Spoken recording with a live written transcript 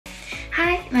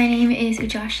Hi, my name is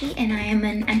Ujashi and I am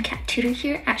an MCAT tutor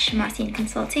here at Shemmassian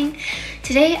Consulting.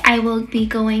 Today I will be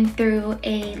going through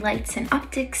a lights and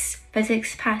optics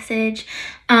physics passage.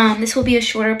 This will be a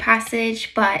shorter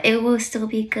passage, but it will still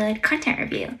be good content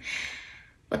review.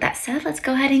 With that said, let's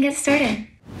go ahead and get started.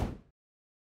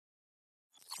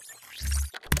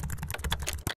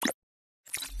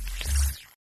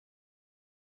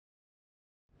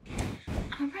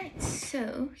 Alright,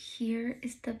 so here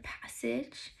is the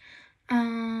passage.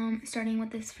 Starting with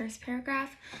this first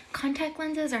paragraph, contact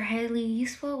lenses are highly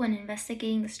useful when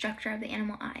investigating the structure of the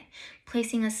animal eye.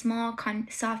 Placing a soft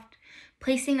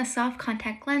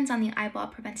contact lens on the eyeball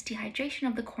prevents dehydration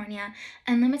of the cornea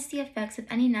and limits the effects of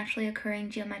any naturally occurring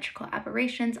geometrical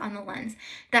aberrations on the lens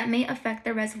that may affect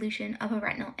the resolution of a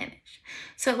retinal image.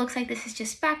 So it looks like this is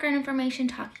just background information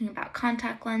talking about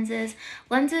contact lenses.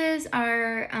 Lenses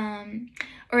are,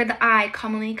 or the eye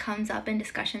commonly comes up in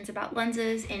discussions about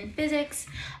lenses in physics.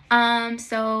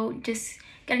 So just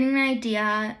getting an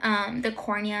idea, the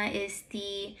cornea is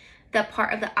the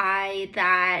part of the eye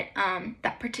that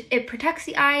it protects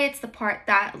the eye. It's the part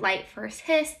that light first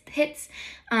hits,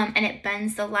 and it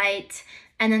bends the light.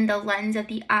 And then the lens of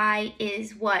the eye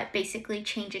is what basically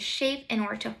changes shape in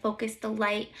order to focus the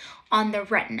light on the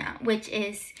retina, which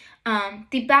is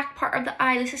the back part of the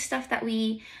eye. This is stuff that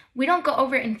we don't go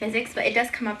over in physics, but it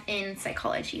does come up in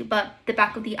psychology. But the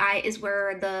back of the eye is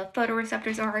where the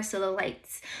photoreceptors are, so the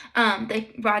lights, the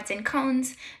rods and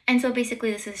cones. And so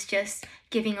basically this is just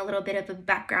giving a little bit of a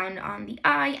background on the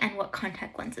eye and what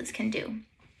contact lenses can do.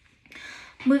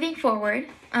 Moving forward,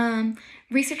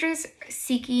 researchers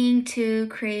seeking to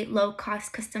create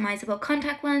low-cost customizable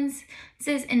contact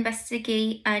lenses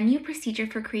investigate a new procedure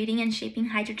for creating and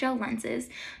shaping hydrogel lenses.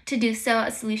 To do so,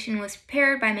 a solution was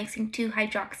prepared by mixing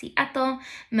 2-hydroxyethyl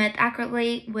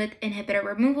methacrylate with inhibitor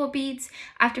removal beads.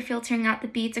 After filtering out the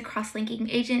beads, a cross-linking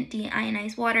agent,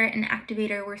 deionized water, and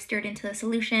activator were stirred into the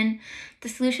solution. The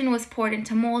solution was poured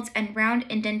into molds and round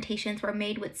indentations were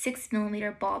made with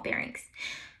 6mm ball bearings.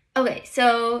 Okay,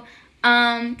 so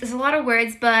there's a lot of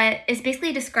words, but it's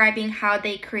basically describing how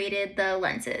they created the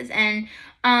lenses. And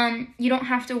you don't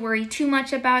have to worry too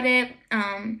much about it,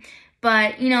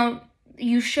 but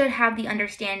you should have the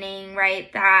understanding,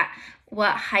 right, that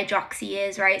what hydroxy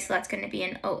is, right? So that's going to be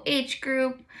an OH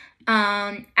group.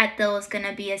 Ethyl is going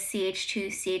to be a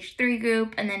CH2CH3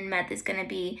 group, and then meth is going to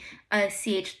be a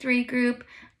CH3 group.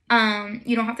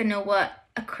 You don't have to know what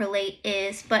acrylate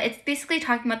is, but it's basically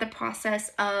talking about the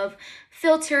process of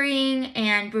filtering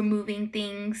and removing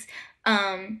things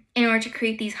in order to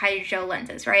create these hydrogel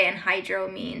lenses, right? And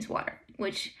hydro means water,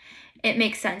 which it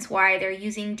makes sense why they're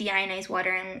using deionized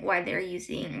water and why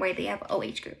they have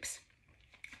OH groups.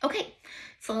 Okay,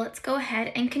 so let's go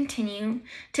ahead and continue.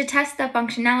 To test the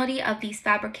functionality of these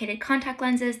fabricated contact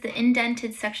lenses, the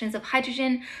indented sections of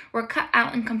hydrogen were cut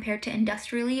out and compared to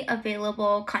industrially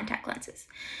available contact lenses.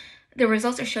 The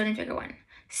results are shown in figure 1.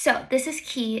 So this is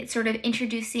key. It's sort of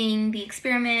introducing the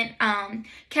experiment.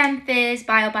 Chem, phys,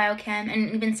 biochem,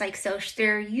 and even psych-soc,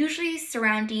 they're usually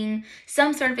surrounding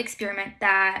some sort of experiment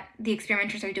that the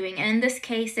experimenters are doing. And in this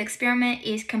case, the experiment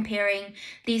is comparing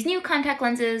these new contact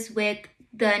lenses with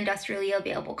the industrially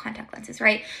available contact lenses,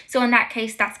 right? So in that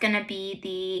case, that's going to be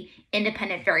the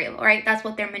independent variable, right? That's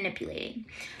what they're manipulating.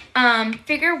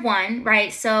 Figure 1,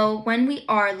 right? So when we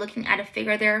are looking at a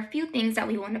figure, there are a few things that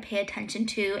we want to pay attention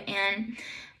to, and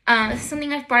this is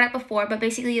something I've brought up before, but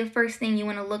basically the first thing you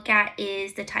want to look at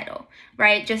is the title,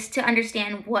 right? Just to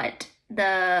understand what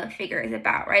the figure is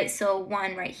about, right? So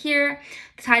 1 right here,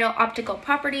 the title, optical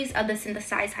properties of the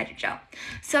synthesized hydrogel.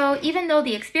 So even though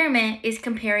the experiment is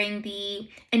comparing the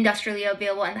industrially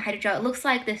available and the hydrogel, it looks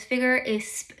like this figure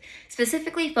is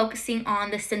specifically focusing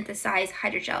on the synthesized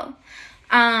hydrogel.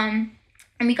 And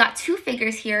we got 2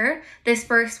 figures here. This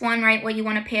first one, right, what you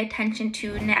want to pay attention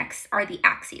to next are the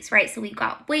axes, right? So we've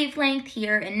got wavelength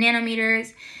here in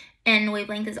nanometers, and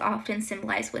wavelength is often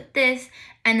symbolized with this.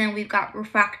 And then we've got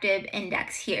refractive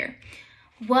index here.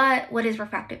 What is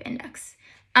refractive index?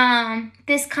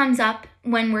 This comes up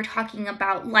when we're talking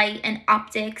about light and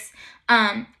optics.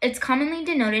 It's commonly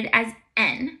denoted as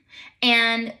N,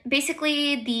 and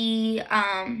basically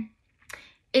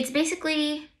it's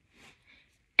basically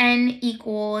N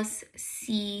equals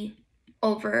C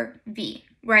over V,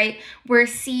 right? Where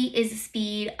C is the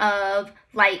speed of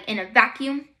light in a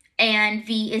vacuum and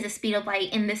V is the speed of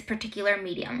light in this particular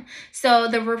medium. So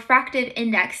the refractive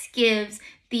index gives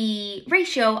the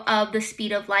ratio of the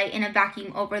speed of light in a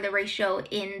vacuum over the ratio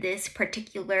in this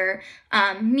particular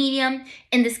medium.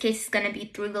 In this case, it's going to be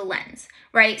through the lens,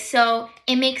 right? So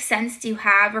it makes sense to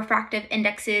have refractive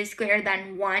indexes greater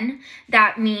than 1.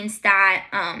 That means that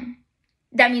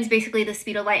that means basically the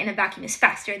speed of light in a vacuum is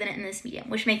faster than in this medium,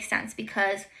 which makes sense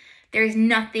because there's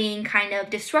nothing kind of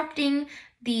disrupting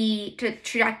the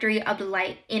trajectory of the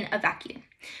light in a vacuum.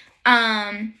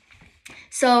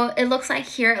 So it looks like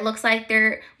here, it looks like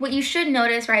what you should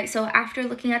notice, right? So after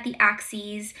looking at the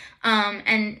axes,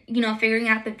 and, figuring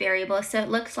out the variables, so it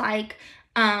looks like,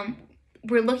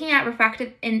 we're looking at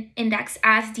refractive index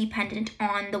as dependent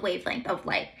on the wavelength of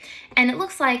light. And it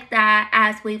looks like that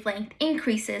as wavelength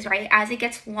increases, right, as it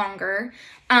gets longer,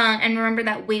 and remember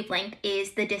that wavelength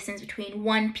is the distance between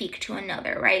one peak to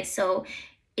another, right? So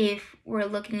if we're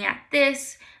looking at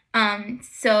this,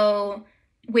 so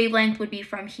wavelength would be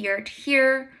from here to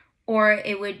here, or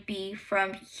it would be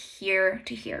from here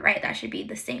to here, right? That should be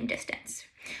the same distance.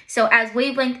 So as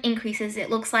wavelength increases,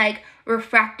 it looks like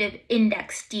refractive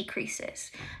index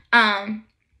decreases.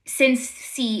 Since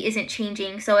C isn't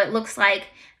changing, so it looks like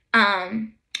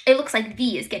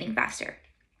V is getting faster.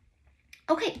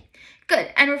 Okay,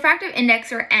 good. And refractive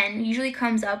index, or N, usually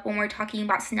comes up when we're talking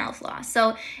about Snell's law.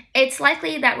 So it's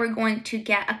likely that we're going to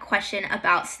get a question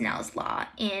about Snell's law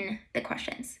in the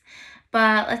questions.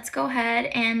 But let's go ahead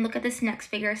and look at this next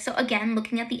figure. So again,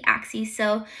 looking at the axes.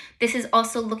 So this is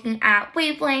also looking at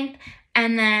wavelength.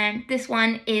 And then this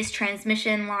one is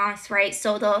transmission loss, right?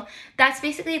 So that's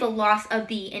basically the loss of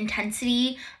the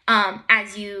intensity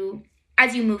as you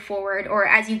move forward, or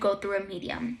as you go through a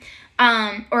medium,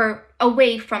 or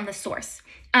away from the source.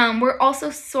 We're also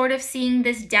sort of seeing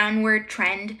this downward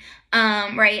trend,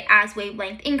 right? As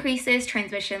wavelength increases,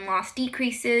 transmission loss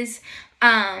decreases.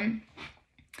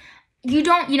 You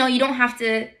don't have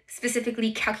to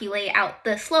specifically calculate out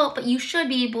the slope, but you should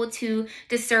be able to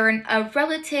discern a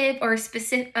relative or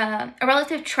a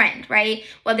relative trend, right?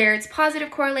 Whether it's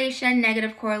positive correlation,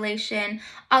 negative correlation,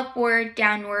 upward,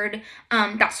 downward,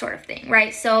 that sort of thing,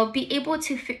 right? So be able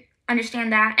to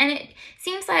understand that. And it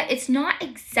seems like it's not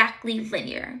exactly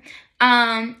linear,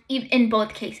 in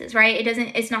both cases, right?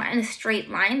 It's not in a straight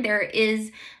line. There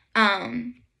is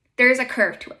a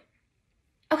curve to it.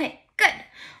 Okay, good.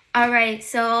 All right,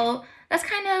 so that's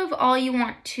kind of all you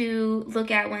want to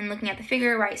look at when looking at the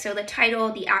figure, right? So the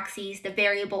title, the axes, the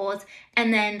variables,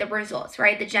 and then the results,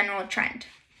 right? The general trend.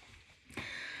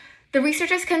 The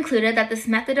researchers concluded that this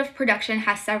method of production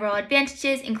has several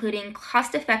advantages, including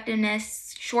cost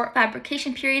effectiveness, short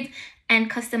fabrication periods, and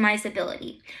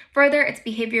customizability. Further, its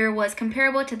behavior was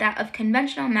comparable to that of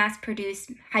conventional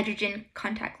mass-produced hydrogen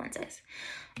contact lenses.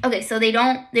 Okay, so they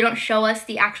don't show us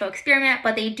the actual experiment,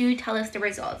 but they do tell us the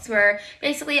results. Where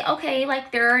basically, okay,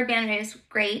 like there are advantages,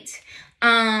 great.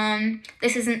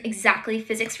 This isn't exactly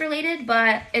physics related,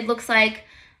 but it looks like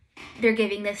they're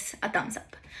giving this a thumbs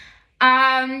up.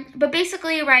 But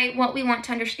basically, right, what we want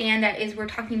to understand that is we're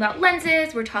talking about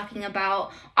lenses, we're talking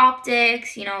about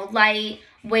optics, light,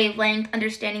 wavelength,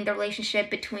 understanding the relationship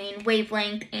between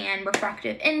wavelength and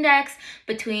refractive index,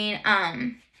 between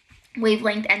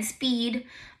wavelength and speed.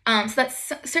 So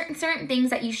that's certain things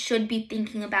that you should be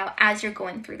thinking about as you're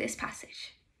going through this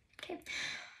passage. Okay,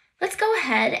 let's go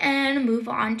ahead and move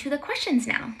on to the questions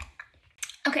now.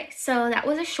 Okay, so that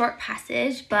was a short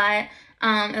passage, but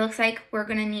it looks like we're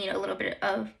going to need a little bit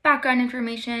of background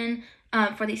information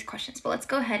for these questions. But let's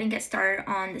go ahead and get started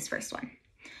on this first one.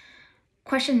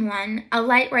 Question 1, a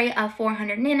light ray of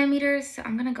 400 nanometers. So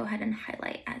I'm going to go ahead and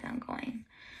highlight as I'm going.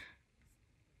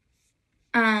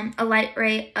 A light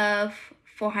ray of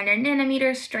 400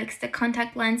 nanometers strikes the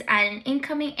contact lens at an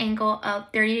incoming angle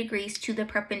of 30 degrees to the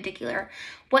perpendicular.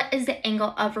 What is the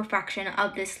angle of refraction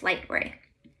of this light ray?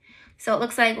 So it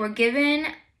looks like we're given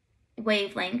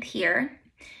wavelength here.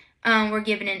 We're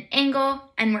given an angle,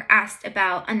 and we're asked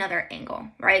about another angle,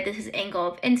 right? This is angle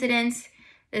of incidence.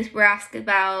 We're asked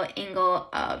about angle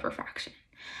of refraction.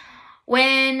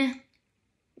 When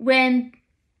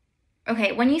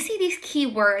you see these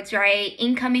keywords, right,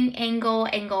 incoming angle,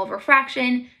 angle of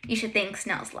refraction, you should think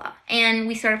Snell's law. And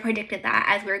we sort of predicted that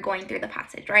as we were going through the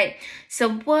passage, right? So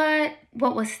what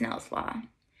was Snell's law?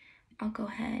 I'll go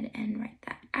ahead and write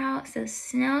that out. So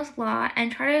Snell's law, and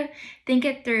try to think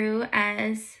it through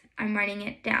as I'm writing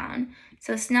it down.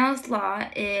 So Snell's law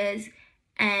is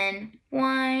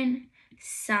N1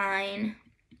 sine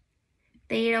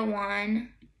theta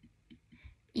 1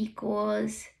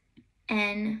 equals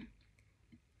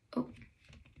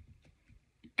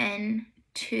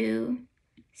N2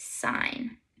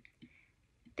 sine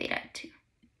theta 2.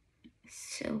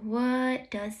 So what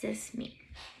does this mean?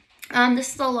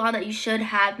 This is a law that you should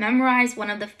have memorized, one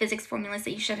of the physics formulas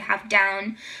that you should have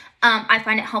down. I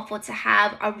find it helpful to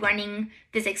have a running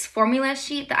physics formula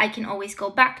sheet that I can always go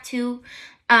back to.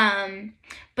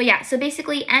 But yeah, so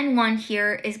basically N1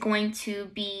 here is going to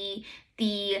be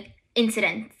the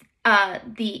incidence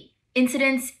the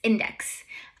incidence index.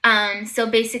 So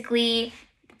basically,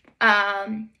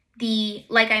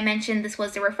 like I mentioned, this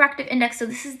was the refractive index. So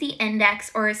this is the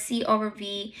index, or C over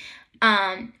V,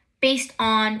 based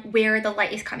on where the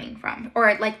light is coming from,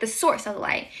 or like the source of the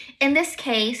light. In this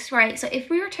case, right, so if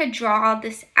we were to draw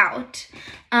this out,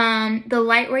 the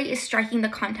light ray is striking the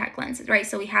contact lenses, right?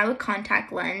 So we have a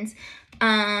contact lens,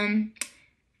 and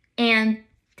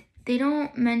they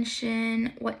don't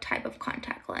mention what type of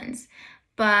contact lens,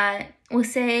 but we'll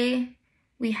say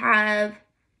we have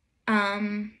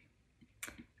a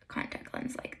contact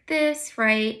lens like this,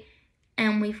 right?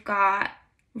 And we've got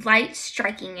light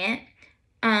striking it.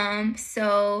 And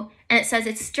it says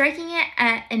it's striking it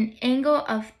at an angle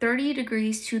of 30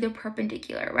 degrees to the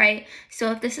perpendicular, right?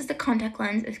 So if this is the contact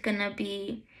lens, this is gonna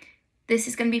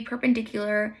be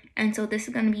perpendicular, and so this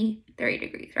is gonna be 30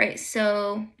 degrees, right?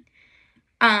 So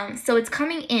it's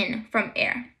coming in from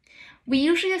air. We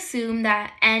usually assume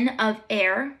that N of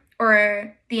air,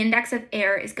 or the index of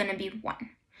air, is gonna be 1.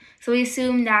 So we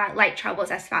assume that light travels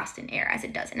as fast in air as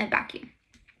it does in a vacuum.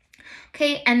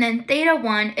 Okay, and then theta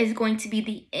 1 is going to be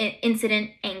the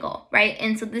incident angle, right?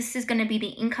 And so this is going to be the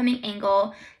incoming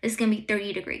angle. This is going to be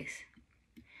 30 degrees.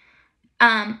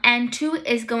 And 2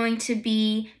 is going to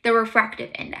be the refractive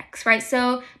index, right?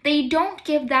 So they don't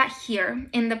give that here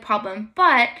in the problem,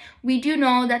 but we do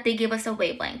know that they give us a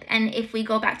wavelength. And if we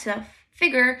go back to the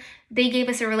figure, they gave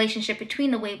us a relationship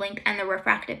between the wavelength and the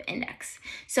refractive index.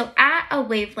 So at a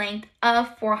wavelength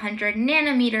of 400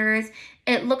 nanometers,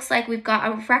 it looks like we've got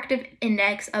a refractive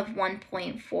index of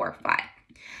 1.45.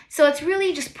 So it's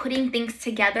really just putting things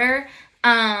together.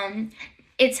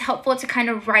 It's helpful to kind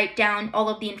of write down all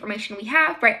of the information we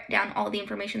have, write down all the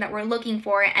information that we're looking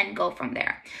for, and go from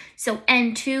there. So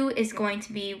N2 is going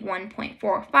to be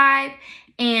 1.45,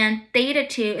 and theta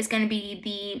 2 is going to be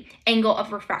the angle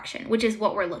of refraction, which is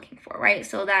what we're looking for, right?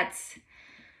 So that's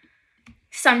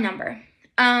some number.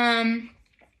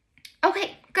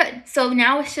 Okay, good. So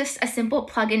now it's just a simple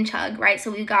plug and chug, right? So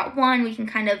we've got 1, we can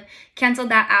kind of cancel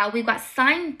that out. We've got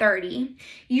sine 30.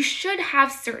 You should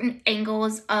have certain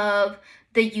angles of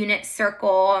the unit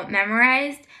circle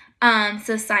memorized.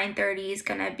 So sine 30 is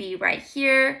gonna be right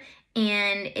here,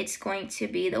 and it's going to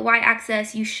be the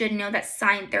y-axis. You should know that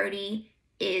sine 30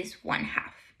 is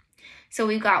 1/2. So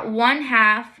we've got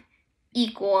 1/2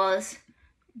 equals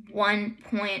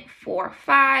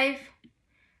 1.45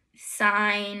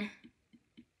 sine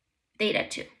theta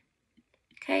 2.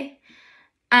 Okay.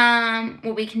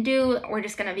 What we can do, we're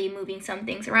just gonna be moving some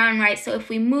things around, right? So if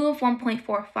we move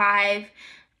 1.45,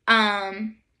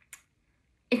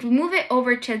 if we move it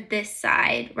over to this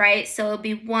side, right? So it'll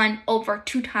be 1 over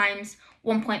 2 times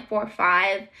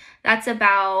 1.45. That's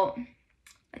about,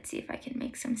 let's see if I can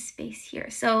make some space here.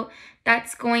 So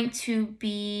that's going to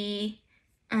be,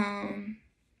 1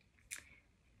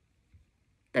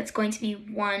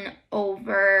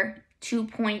 over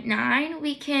 2.9.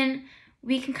 We can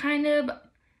kind of,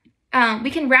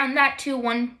 we can round that to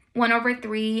 1 over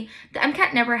 3. The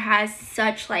MCAT never has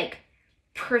such like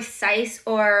precise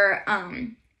or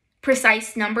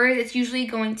precise numbers. It's usually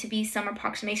going to be some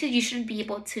approximations. You should be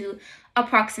able to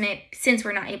approximate since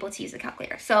we're not able to use a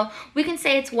calculator. So we can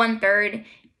say it's 1/3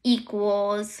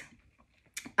 equals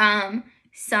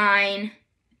sine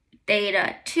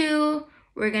theta 2.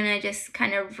 We're gonna just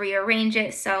kind of rearrange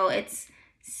it. So it's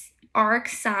arc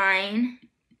sine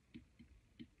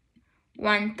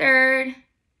 1/3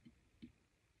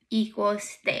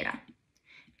 equals theta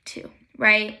 2,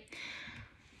 right?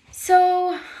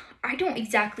 So I don't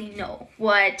exactly know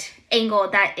what angle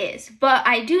that is, but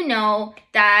I do know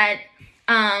that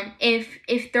if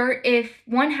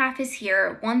 1/2 is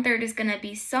here, 1/3 is gonna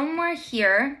be somewhere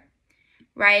here,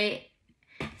 right?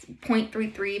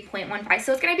 0.33, 0.15.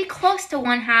 So it's gonna be close to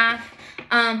 1/2,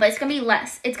 but it's gonna be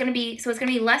less. It's gonna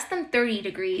be less than 30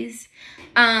 degrees.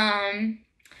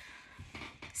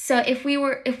 So if we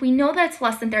know that it's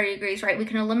less than 30 degrees, right, we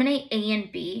can eliminate A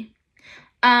and B.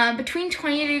 Between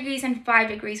 20 degrees and 5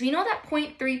 degrees, we know that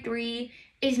 0.33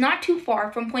 is not too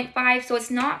far from 0.5, so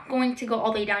it's not going to go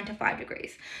all the way down to 5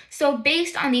 degrees. So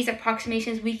based on these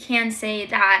approximations, we can say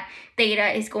that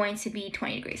theta is going to be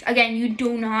 20 degrees. Again, you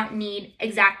do not need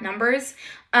exact numbers,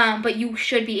 but you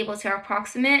should be able to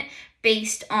approximate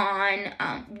based on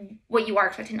what you are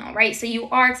expected to know, right? So you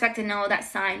are expected to know that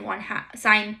sine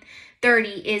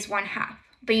 30 is 1/2,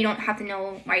 but you don't have to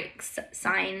know, right,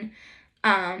 sine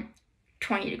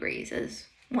 20 degrees is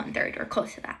 1/3 or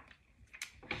close to that.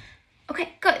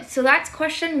 Okay, good. So that's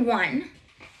question 1.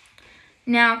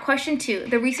 Now, question 2.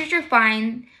 The researcher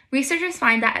finds researchers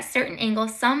find that at certain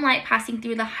angles, some light passing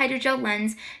through the hydrogel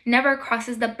lens never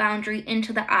crosses the boundary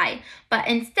into the eye, but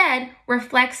instead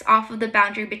reflects off of the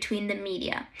boundary between the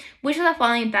media. Which of the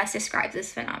following best describes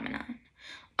this phenomenon?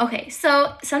 Okay,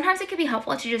 so sometimes it can be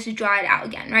helpful to just draw it out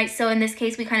again, right? So in this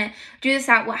case, we kind of drew this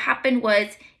out. What happened was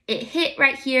it hit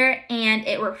right here and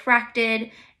it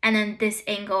refracted, and then this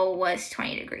angle was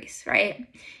 20 degrees, right?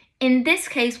 In this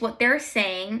case, what they're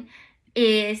saying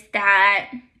is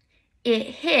that it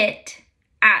hit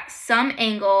at some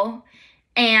angle,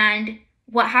 and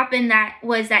what happened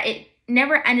was that it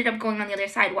never ended up going on the other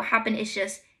side. What happened is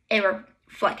just it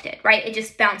reflected, right? It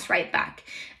just bounced right back.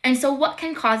 And so what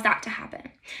can cause that to happen?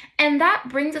 And that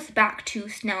brings us back to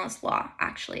Snell's law,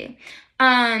 actually.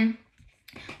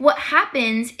 What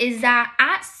happens is that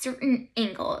at certain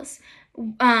angles,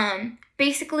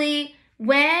 basically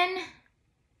when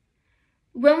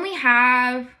we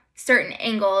have certain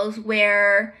angles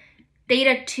where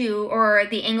theta 2, or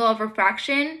the angle of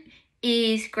refraction,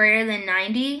 is greater than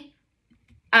 90,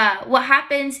 what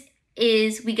happens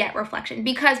is we get reflection,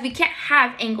 because we can't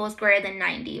have angles greater than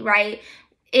 90, right?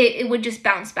 It would just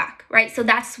bounce back, right? So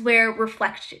that's where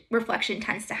reflection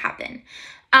tends to happen.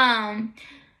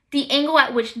 The angle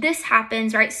at which this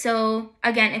happens, right? So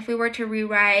again, if we were to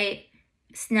rewrite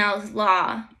Snell's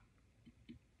law,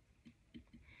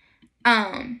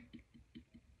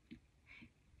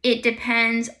 it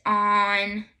depends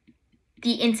on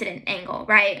the incident angle,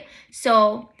 right?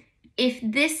 So if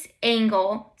this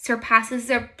angle surpasses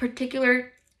a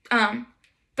particular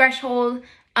threshold,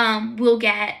 we'll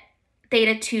get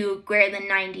theta 2 greater than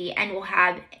 90 and we'll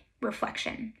have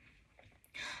reflection.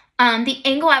 The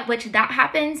angle at which that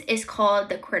happens is called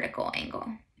the critical angle.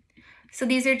 So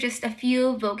these are just a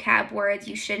few vocab words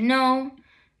you should know.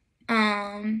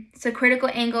 So critical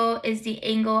angle is the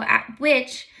angle at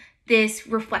which this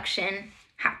reflection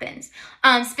happens.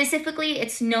 Specifically,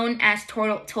 it's known as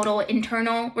total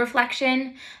internal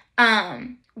reflection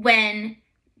when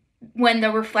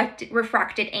the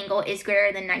refracted angle is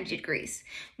greater than 90 degrees,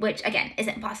 which again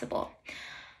isn't possible.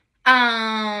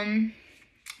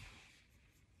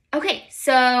 Okay,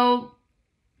 so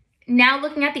now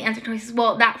looking at the answer choices,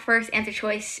 well, that first answer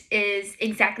choice is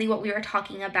exactly what we were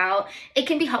talking about. It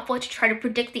can be helpful to try to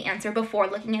predict the answer before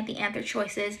looking at the answer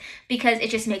choices, because it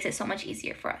just makes it so much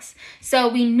easier for us. So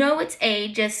we know it's A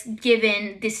just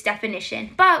given this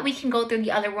definition, but we can go through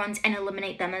the other ones and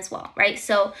eliminate them as well, right?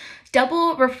 So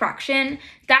double refraction,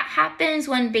 that happens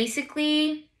when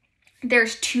basically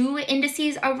there's two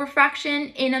indices of refraction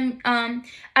in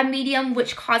a medium,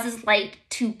 which causes light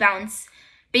to bounce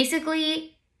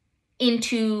basically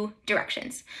into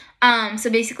directions.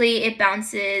 So basically it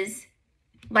bounces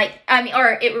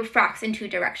or it refracts in two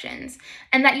directions.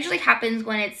 And that usually happens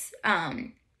when it's,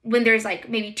 when there's like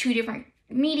maybe two different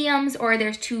mediums, or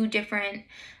there's two different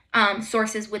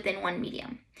sources within one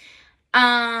medium.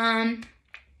 The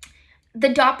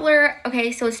Doppler,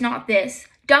 okay, so it's not this.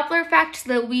 Doppler effect, so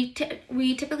that we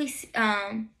typically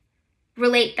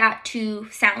relate that to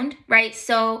sound, right?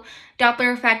 So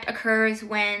Doppler effect occurs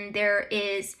when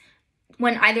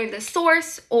when either the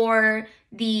source or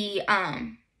the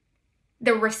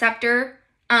receptor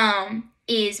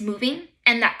is moving,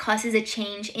 and that causes a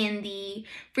change in the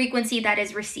frequency that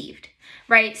is received,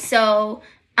 right? So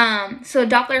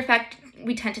Doppler effect,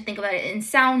 we tend to think about it in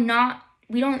sound,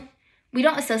 we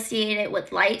don't associate it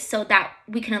with light, so that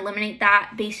we can eliminate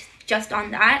that based just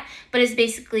on that. But it's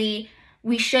basically,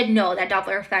 we should know that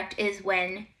Doppler effect is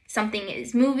when something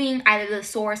is moving, either the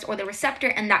source or the receptor,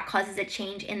 and that causes a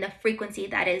change in the frequency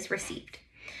that is received.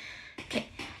 Okay,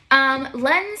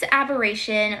 lens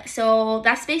aberration, so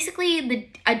that's basically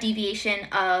a deviation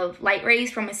of light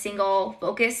rays from a single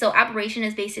focus. So aberration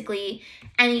is basically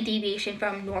any deviation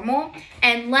from normal,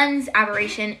 and lens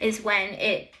aberration is when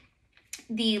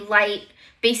the light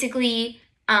basically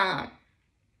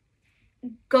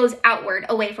goes outward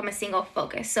away from a single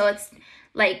focus. So it's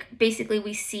like basically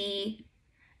we see,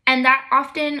 and that's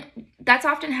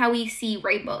often how we see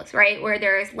rainbows, right? Where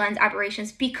there's lens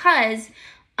aberrations, because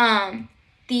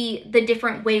the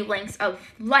different wavelengths of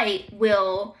light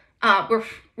will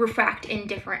refract at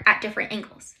different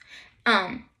angles.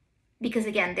 Because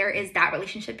again, there is that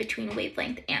relationship between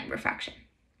wavelength and refraction.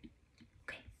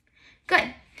 Okay,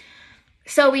 good.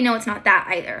 So we know it's not that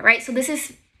either, right? So this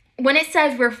is, when it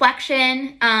says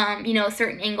reflection,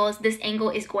 certain angles, this angle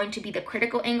is going to be the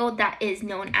critical angle that is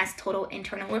known as total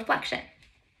internal reflection.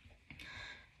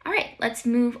 All right, let's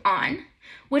move on.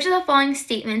 Which of the following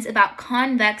statements about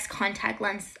convex contact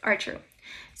lenses are true?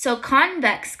 So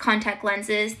convex contact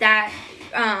lenses, that's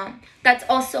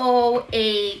also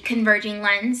a converging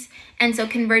lens. And so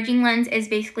converging lens is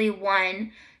basically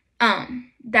one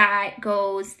that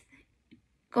goes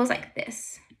like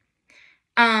this.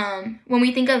 When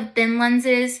we think of thin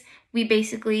lenses, we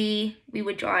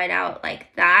would draw it out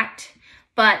like that,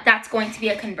 but that's going to be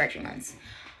a converging lens.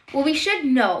 Well, we should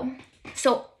know,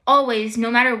 so always, no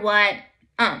matter what,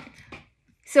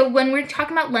 so when we're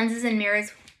talking about lenses and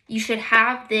mirrors, you should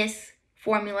have this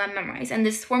formula memorized, and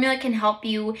this formula can help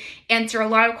you answer a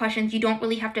lot of questions. You don't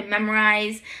really have to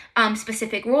memorize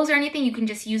specific rules or anything. You can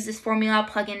just use this formula,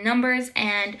 plug in numbers,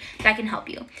 and that can help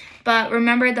you. But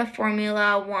remember the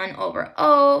formula: 1 over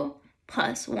O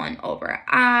plus 1 over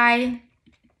I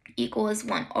equals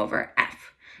 1 over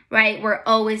F, right? Where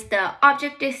O is the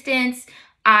object distance,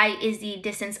 I is the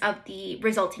distance of the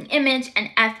resulting image, and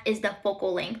F is the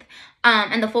focal length.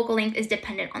 And the focal length is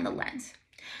dependent on the lens.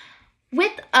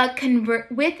 With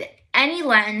any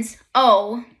lens,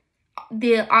 O,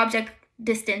 the object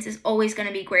distance is always going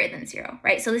to be greater than 0,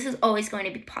 right? So this is always going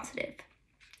to be positive.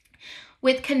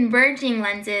 With converging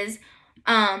lenses,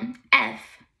 F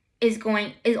is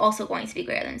also going to be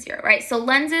greater than 0, right? So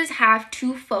lenses have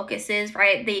two focuses,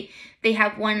 right? They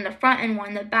have one in the front and one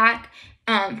in the back.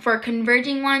 For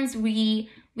converging ones, we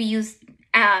use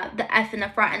the F in the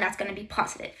front, and that's going to be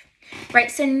positive,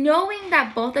 right? So knowing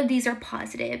that both of these are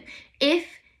positive,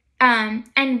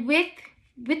 and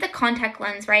with the contact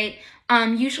lens, right,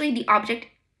 usually the object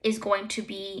is going to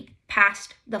be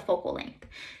past the focal length.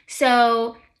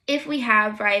 So if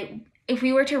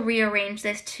we were to rearrange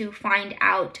this to find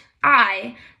out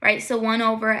I, right, so 1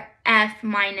 over F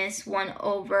minus 1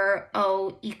 over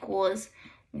O equals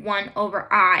 1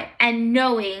 over I, and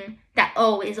knowing that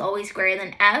O is always greater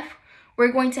than F,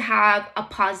 we're going to have a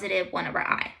positive 1 over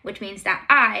I, which means that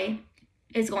I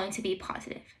is going to be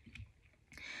positive.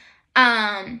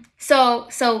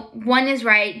 So 1 is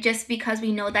right just because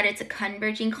we know that it's a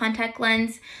converging contact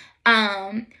lens.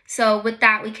 So with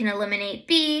that, we can eliminate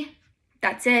B.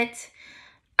 That's it.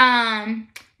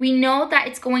 We know that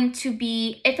it's going to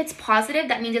be, if it's positive,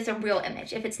 that means it's a real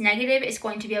image. If it's negative, it's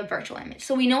going to be a virtual image.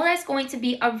 So we know that it's going to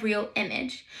be a real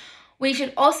image. What you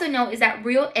should also know is that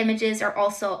real images are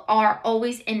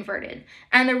always inverted.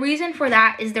 And the reason for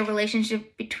that is the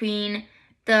relationship between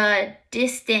the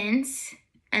distance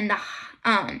and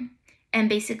and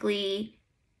basically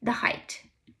the height.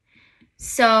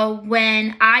 So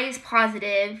when I is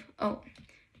positive,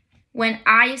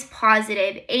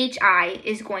 HI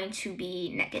is going to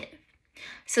be negative.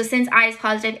 So since I is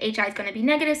positive, HI is going to be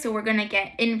negative, so we're going to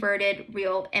get inverted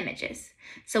real images.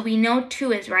 So we know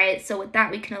 2 is right, so with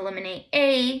that we can eliminate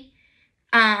A.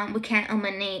 We can't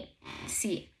eliminate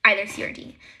C, either C or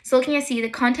D. So looking at C, the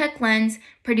contact lens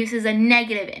produces a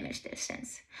negative image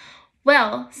distance.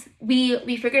 Well,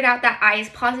 we figured out that I is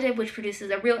positive, which produces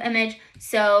a real image,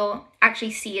 so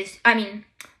actually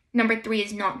number 3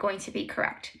 is not going to be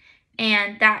correct.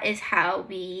 And that is how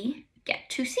we get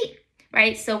to C,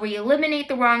 right? So we eliminate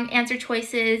the wrong answer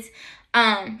choices.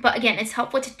 But again, it's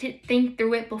helpful to think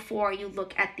through it before you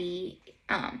look at the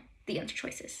answer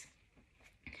choices.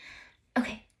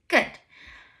 Okay, good.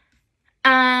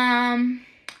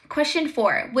 Question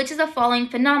 4. Which of the following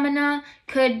phenomena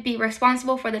could be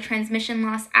responsible for the transmission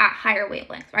loss at higher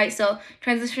wavelengths, right? So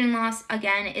transmission loss,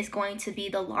 again, is going to be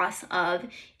the loss of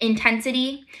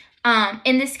intensity.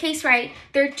 In this case, right,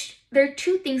 there are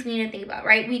 2 things we need to think about,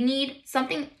 right? We need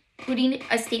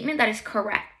a statement that is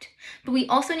correct, but we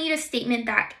also need a statement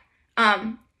that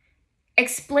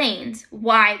explains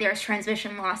why there's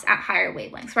transmission loss at higher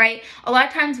wavelengths, right? A lot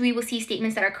of times we will see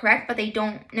statements that are correct, but they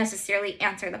don't necessarily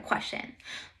answer the question.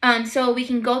 So we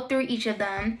can go through each of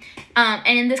them,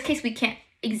 and in this case, we can't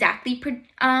exactly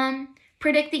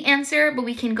predict the answer, but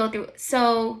we can go through.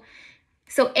 So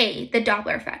A, the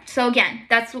Doppler effect. So again,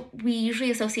 we usually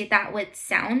associate that with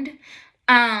sound,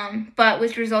 but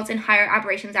which results in higher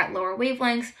aberrations at lower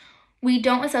wavelengths. We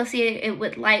don't associate it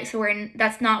with light, so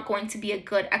that's not going to be a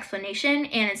good explanation,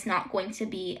 and it's not going to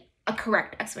be a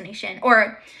correct explanation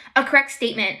or a correct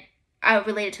statement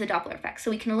related to the Doppler effect.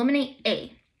 So we can eliminate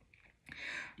A.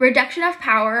 Reduction of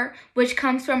power, which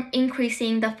comes from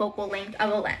increasing the focal length of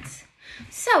a lens.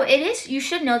 So you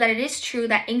should know that it is true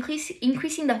that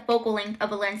increasing the focal length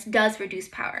of a lens does reduce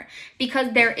power,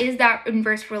 because there is that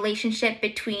inverse relationship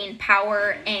between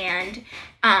power and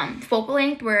focal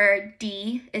length, where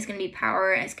D is going to be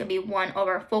power and it's going to be 1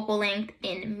 over focal length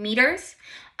in meters.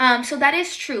 So that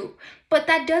is true, but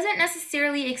that doesn't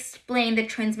necessarily explain the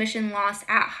transmission loss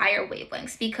at higher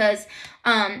wavelengths, because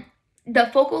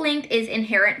the focal length is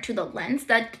inherent to the lens.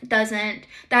 That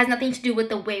has nothing to do with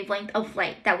the wavelength of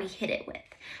light that we hit it with,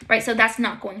 right? So that's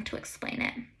not going to explain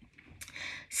it.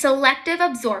 selective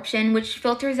absorption, which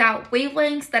filters out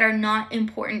wavelengths that are not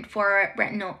important for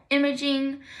retinal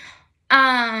imaging.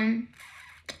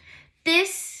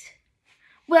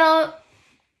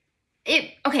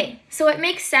 So it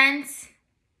makes sense.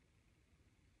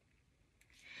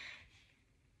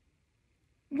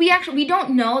 We don't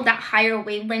know that higher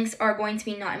wavelengths are going to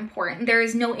be not important. There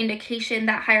is no indication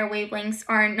that higher wavelengths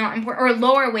are not important, or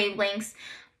lower wavelengths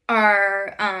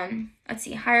are,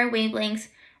 higher wavelengths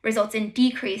results in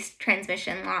decreased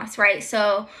transmission loss, right?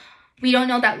 So we don't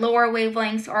know that lower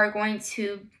wavelengths are going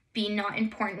to be not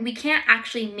important. We can't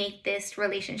actually make this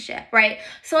relationship, right?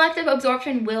 Selective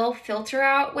absorption will filter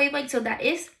out wavelengths, so that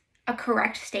is a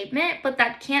correct statement, but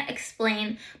that can't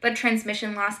explain the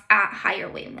transmission loss at higher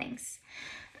wavelengths.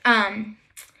 And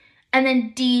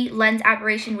then D, lens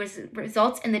aberration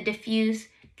results in the diffuse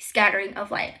scattering of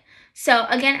light. So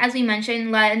again, as we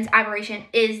mentioned, lens aberration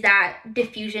is that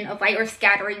diffusion of light or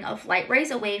scattering of light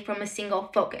rays away from a single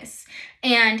focus.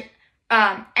 And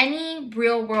any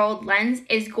real world lens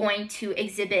is going to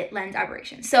exhibit lens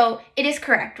aberration. So it is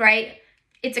correct, right?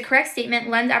 It's a correct statement.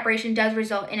 Lens aberration does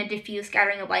result in a diffuse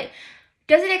scattering of light.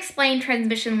 Does it explain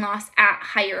transmission loss at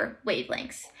higher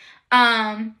wavelengths?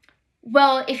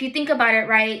 Well, if you think about it,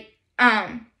 right,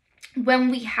 when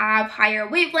we have higher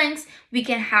wavelengths, we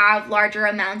can have larger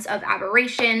amounts of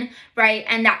aberration, right?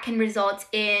 And that can result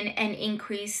in an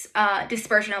increased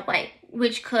dispersion of light,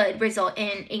 which could result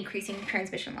in increasing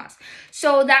transmission loss.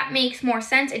 So that makes more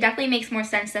sense. It definitely makes more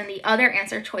sense than the other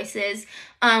answer choices.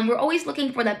 We're always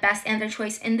looking for the best answer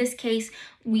choice. In this case,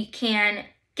 we can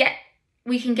get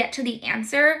to the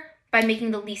answer by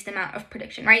making the least amount of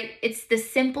prediction, right? It's the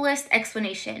simplest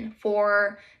explanation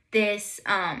for this,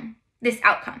 this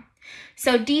outcome.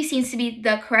 So D seems to be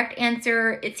the correct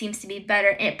answer. It seems to be a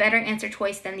better answer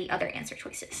choice than the other answer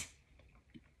choices.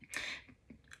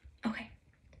 Okay,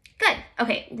 good.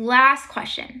 Okay, last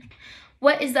question.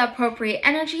 What is the appropriate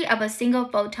energy of a single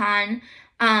photon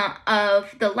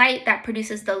of the light that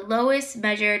produces the lowest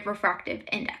measured refractive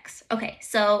index? Okay,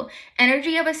 so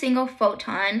energy of a single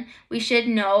photon, we should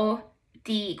know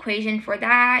the equation for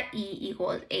that, E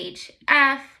equals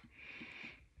hf.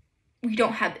 We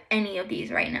don't have any of these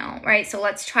right now, right? So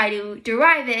let's try to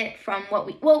derive it from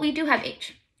we do have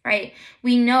h, right?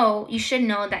 We know, you should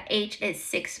know that h is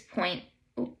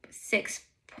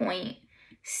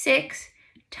 6.6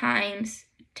 times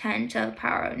 10 to the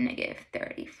power of negative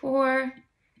 34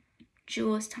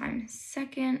 joules times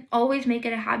second. Always make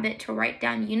it a habit to write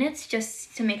down units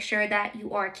just to make sure that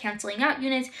you are canceling out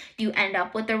units. You end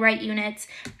up with the right units,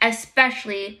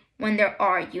 especially when there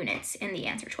are units in the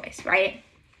answer choice, right?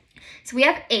 So we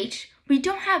have H, we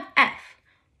don't have F,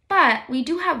 but we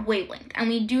do have wavelength, and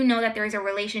we do know that there is a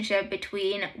relationship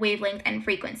between wavelength and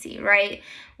frequency, right?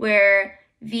 Where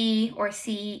V or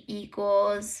C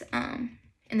equals,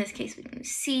 in this case, we can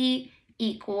C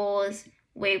equals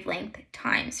wavelength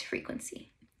times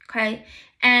frequency, okay?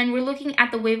 And we're looking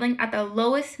at the wavelength at the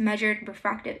lowest measured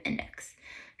refractive index.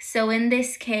 So in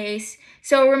this case,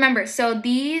 so remember, it's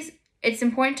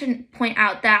important to point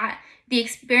out that the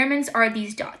experiments are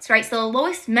these dots, right? So the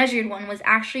lowest measured one was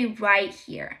actually right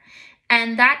here.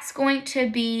 And that's going to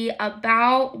be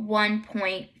about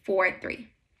 1.43.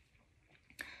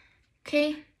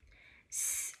 Okay.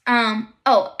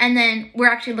 And then we're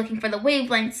actually looking for the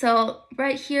wavelength. So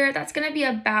right here, that's going to be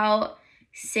about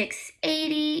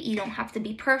 680. You don't have to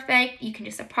be perfect. You can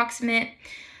just approximate.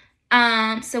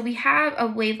 So we have a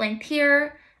wavelength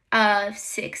here of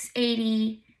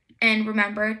 680. And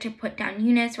remember to put down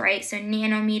units, right? So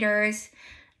nanometers.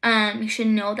 You should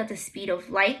know that the speed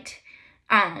of light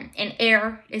in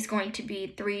air is going to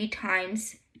be 3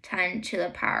 times 10 to the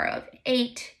power of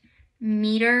 8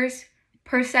 meters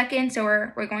per second. So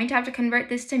we're going to have to convert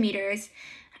this to meters.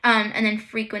 And then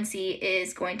frequency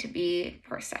is going to be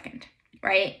per second,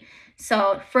 right?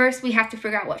 So first we have to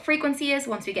figure out what frequency is.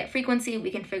 Once we get frequency, we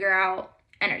can figure out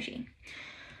energy.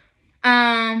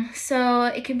 So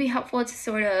it can be helpful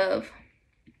to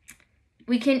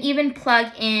we can even plug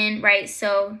in, right?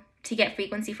 So to get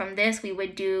frequency from this, we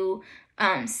would do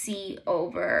C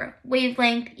over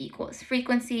wavelength equals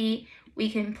frequency. We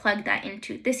can plug that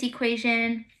into this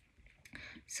equation.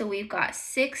 So we've got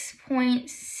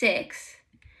 6.6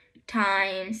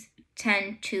 times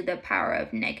 10 to the power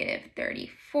of negative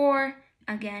 34.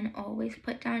 Again, always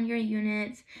put down your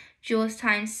units. Joules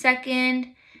times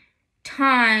second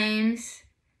times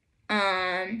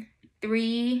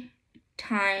 3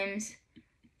 times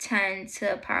 10 to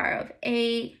the power of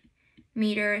 8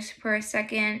 meters per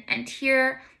second. And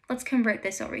here, let's convert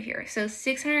this over here. So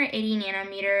 680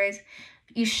 nanometers.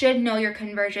 You should know your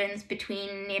conversions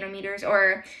between nanometers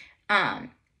or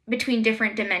between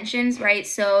different dimensions, right?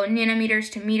 So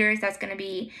nanometers to meters, that's going to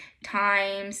be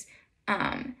times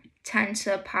 10 to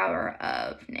the power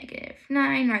of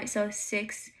 -9, right? So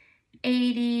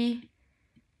 680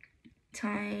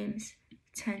 times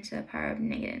 10 to the power of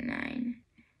 -9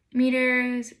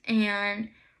 meters. And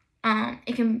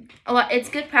it's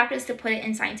good practice to put it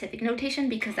in scientific notation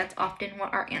because that's often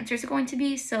what our answers are going to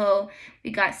be. So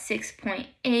we got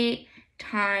 6.8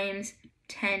 times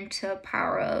 10 to the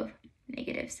power of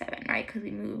 -7, right? Because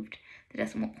we moved the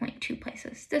decimal point 2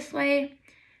 places this way.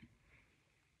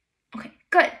 Okay,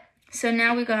 good. So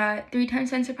now we got 3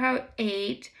 times 10 to the power of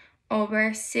 8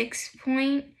 over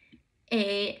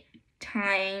 6.8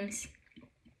 times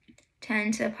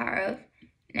 10 to the power of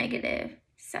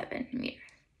 -7 meters.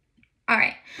 All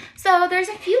right, so there's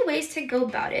a few ways to go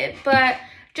about it, but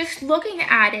just looking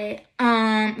at it,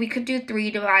 we could do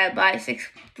 3 divided by 6,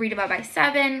 3 divided by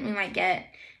 7. We might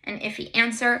get an iffy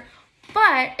answer,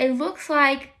 but it looks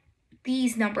like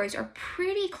these numbers are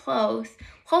pretty close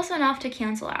enough to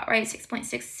cancel out, right?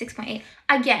 6.6, 6.8.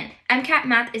 Again, MCAT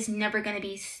math is never going to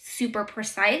be super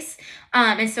precise,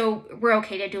 and so we're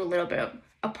okay to do a little bit of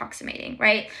approximating,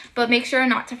 right? But make sure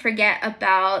not to forget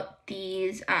about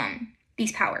these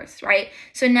powers, right?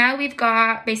 So now we've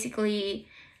got basically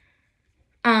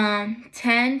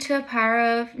 10 to the power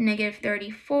of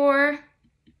 -34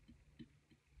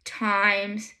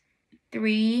 times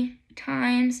 3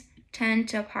 times 10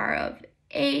 to the power of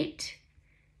 8.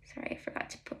 Sorry, I forgot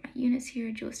to put my units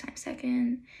here. Joules times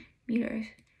second, meters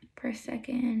per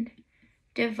second,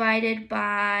 divided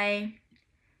by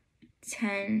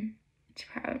 10 to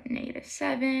the power of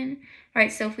 -7. All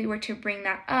right, so if we were to bring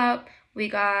that up, we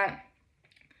got,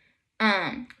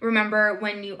 remember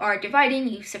when you are dividing,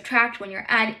 you subtract. When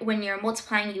you're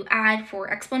multiplying, you add for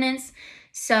exponents.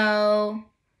 So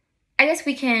I guess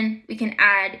we can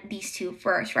add these two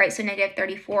first, right? So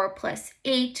 -34 plus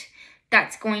 8,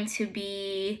 that's going to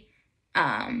be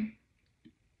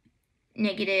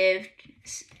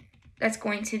that's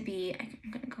going to be, I'm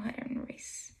going to go ahead and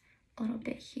erase a little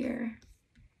bit here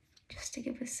just to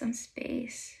give us some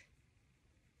space.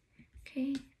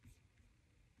 Okay.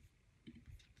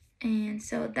 And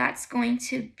so that's going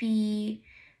to be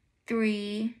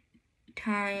 3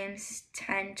 times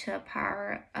 10 to the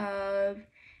power of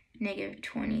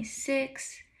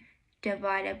 -26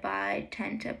 divided by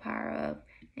 10 to the power of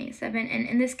 -7. And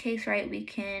in this case, right, we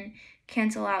can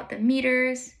cancel out the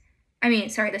meters.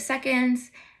 The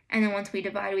seconds. And then once we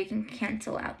divide, we can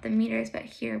cancel out the meters. But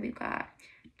here we've got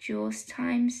joules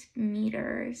times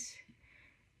meters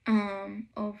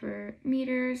over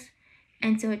meters.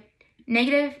 And so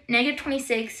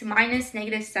 -26 minus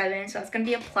 -7, so that's going to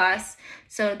be a plus.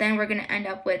 So then we're going to end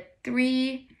up with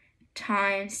 3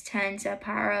 times 10 to the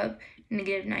power of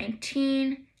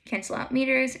 -19, cancel out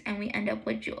meters, and we end up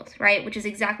with joules, right? Which is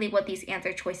exactly what these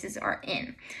answer choices are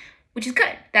in, which is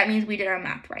good. That means we did our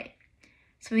math right.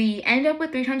 So we end up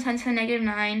with 3 times 10 to the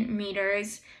 -9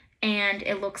 meters, and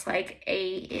it looks like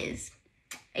A is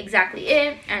exactly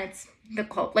it, and it's the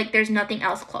close, like there's nothing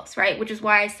else close, right? Which is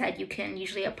why I said you can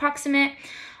usually approximate.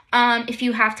 If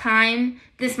you have time,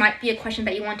 this might be a question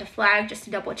that you want to flag just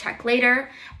to double check later,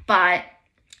 but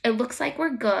it looks like we're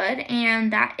good,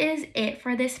 and that is it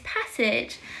for this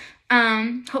passage.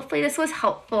 Hopefully this was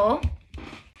helpful.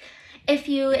 If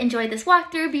you enjoyed this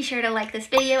walkthrough, be sure to like this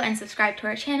video and subscribe to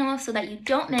our channel so that you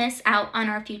don't miss out on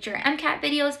our future MCAT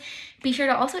videos. Be sure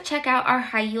to also check out our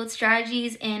high yield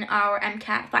strategies in our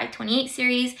MCAT 528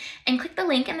 series and click the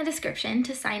link in the description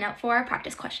to sign up for our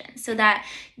practice questions so that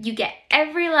you get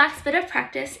every last bit of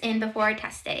practice in before our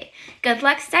test day. Good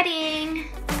luck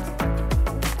studying!